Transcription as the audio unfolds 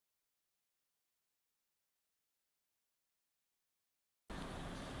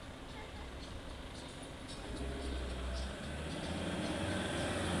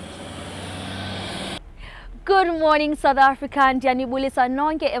Good morning, South Africa. Ndiyanibulisa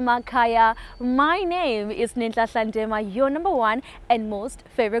nonke emakhaya. My name is Sinentlahla Ndema, your number one and most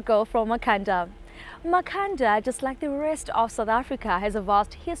favorite girl from Makhanda. Makhanda, just like the rest of South Africa, has a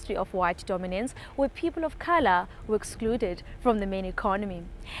vast history of white dominance where people of color were excluded from the main economy.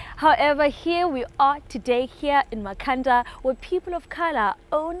 However, here we are today here in Makhanda where people of color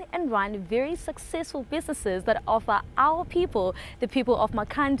own and run very successful businesses that offer our people, the people of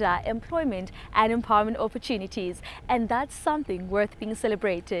Makhanda, employment and empowerment opportunities. And that's something worth being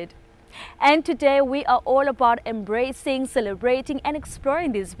celebrated. And today we are all about embracing, celebrating and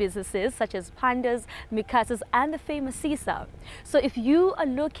exploring these businesses such as Pandas, Mikasas and the famous Sisa. So if you are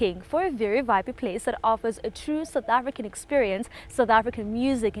looking for a very vibey place that offers a true South African experience, South African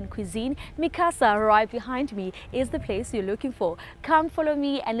music and cuisine, Mikasa right behind me is the place you're looking for. Come follow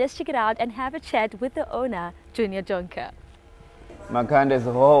me and let's check it out and have a chat with the owner, Junior Jonker. Makhanda is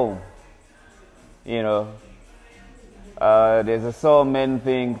home, you know. There's so many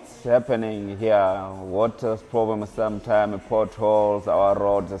things happening here. Water problems sometimes, potholes, our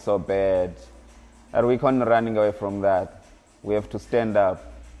roads are so bad. And we can't run away from that. We have to stand up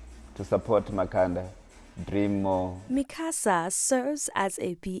to support Makhanda, dream more. Mikasa serves as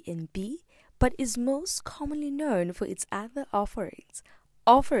a B&B, but is most commonly known for its other offerings.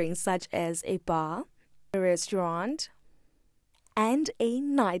 Offerings such as a bar, a restaurant, and a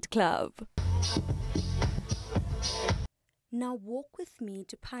nightclub. Now walk with me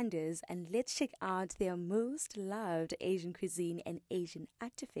to Pandas and let's check out their most loved Asian cuisine and Asian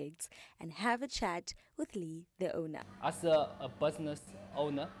artifacts and have a chat with Lee, the owner. As a business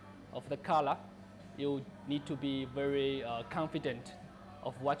owner of the color, you need to be very confident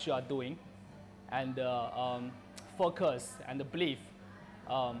of what you are doing and focus and believe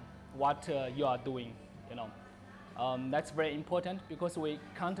what you are doing. You know, that's very important because we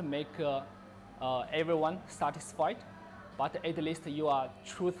can't make everyone satisfied. But at least you are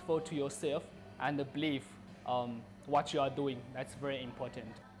truthful to yourself and believe what you are doing. That's very important.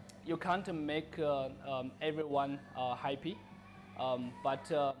 You can't make everyone happy,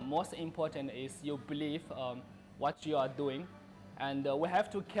 but most important is you believe what you are doing, and we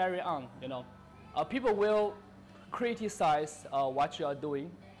have to carry on. You know, people will criticize what you are doing,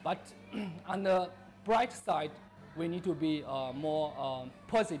 but on the bright side, we need to be more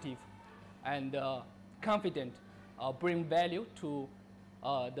positive and confident. Bring value to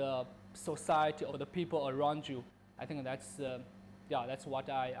the society or the people around you. I think that's that's what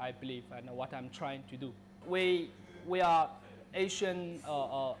I believe and what I'm trying to do. We are Asian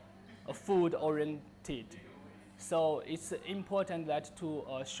food oriented, so it's important that to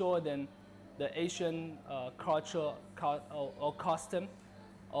show them the Asian culture or custom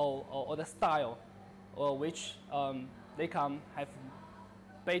or the style, or which they can have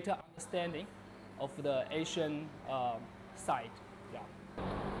better understanding of the Asian side. Yeah.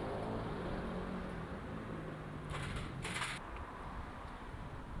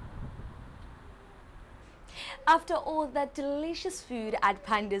 After all that delicious food at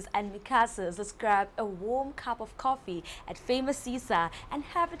Pandas and Mikasas, let's grab a warm cup of coffee at famous Sisa and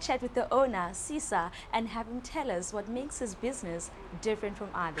have a chat with the owner, Sisa, and have him tell us what makes his business different from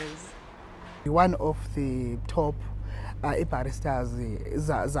others. One of the top baristas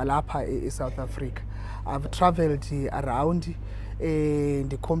zalapha in South Africa. I've traveled around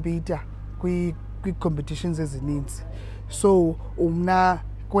and compete quick competitions ezininzi. So umna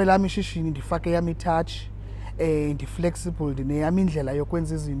kwelami ishishini ndifake yami touch and flexible ndineyami indlela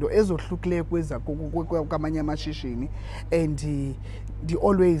yokwenza izinto ezohlukileyo kweza kwamanye amashishini and ndi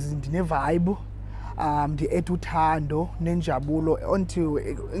always ndine vibe ndi-add uthando nenjabulo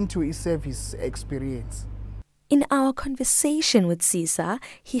into i-service experience. In our conversation with Sisa,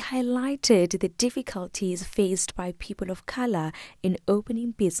 he highlighted the difficulties faced by people of color in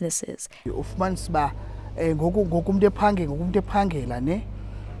opening businesses. Ufumanisa ba ngokumuntu ephangela ne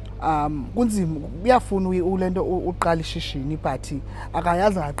kunzima uyafuna ulento uqala ishishini but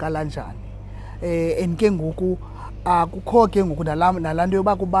akayazi ngaqala njani and ke ngoku akukho ke ngoku nalanto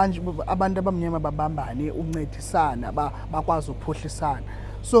yoba kubanje abantu abamnyama babambane uncedisana bakwazi ukuphuhlisana.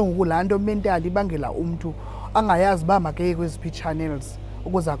 So ngoku lanto mentally ibangela umuntu angayazi ba makeye kweziphi channels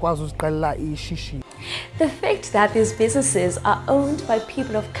ukuze akwazi uziqalela ishishini. The fact that these businesses are owned by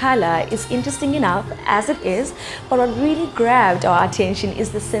people of color is interesting enough as it is, but what really grabbed our attention is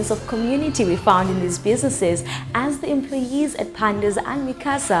the sense of community we found in these businesses as the employees at Pandas and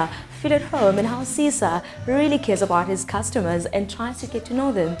Mikasa feel at home and how Sisa really cares about his customers and tries to get to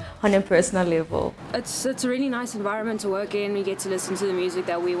know them on a personal level. It's a really nice environment to work in. We get to listen to the music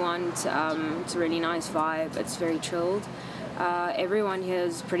that we want. It's a really nice vibe. It's very chilled. Everyone here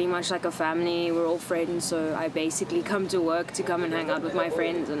is pretty much like a family. We're all friends, so I basically come to work to come and hang out with my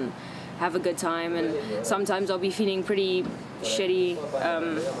friends and have a good time. And sometimes I'll be feeling pretty shitty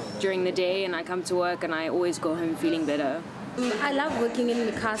during the day, and I come to work and I always go home feeling better. I love working in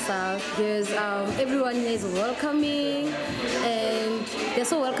Mikasa because everyone is welcoming and they're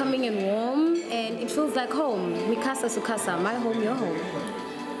so welcoming and warm, and it feels like home. Mikasa Sukasa, my home, your home.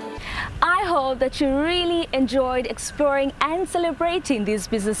 I hope that you really enjoyed exploring and celebrating these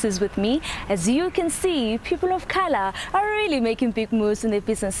businesses with me. As you can see, people of color are really making big moves in the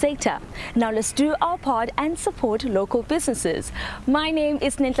business sector. Now let's do our part and support local businesses. My name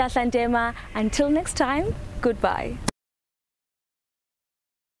is Sinentlahla Ndema. Until next time, goodbye.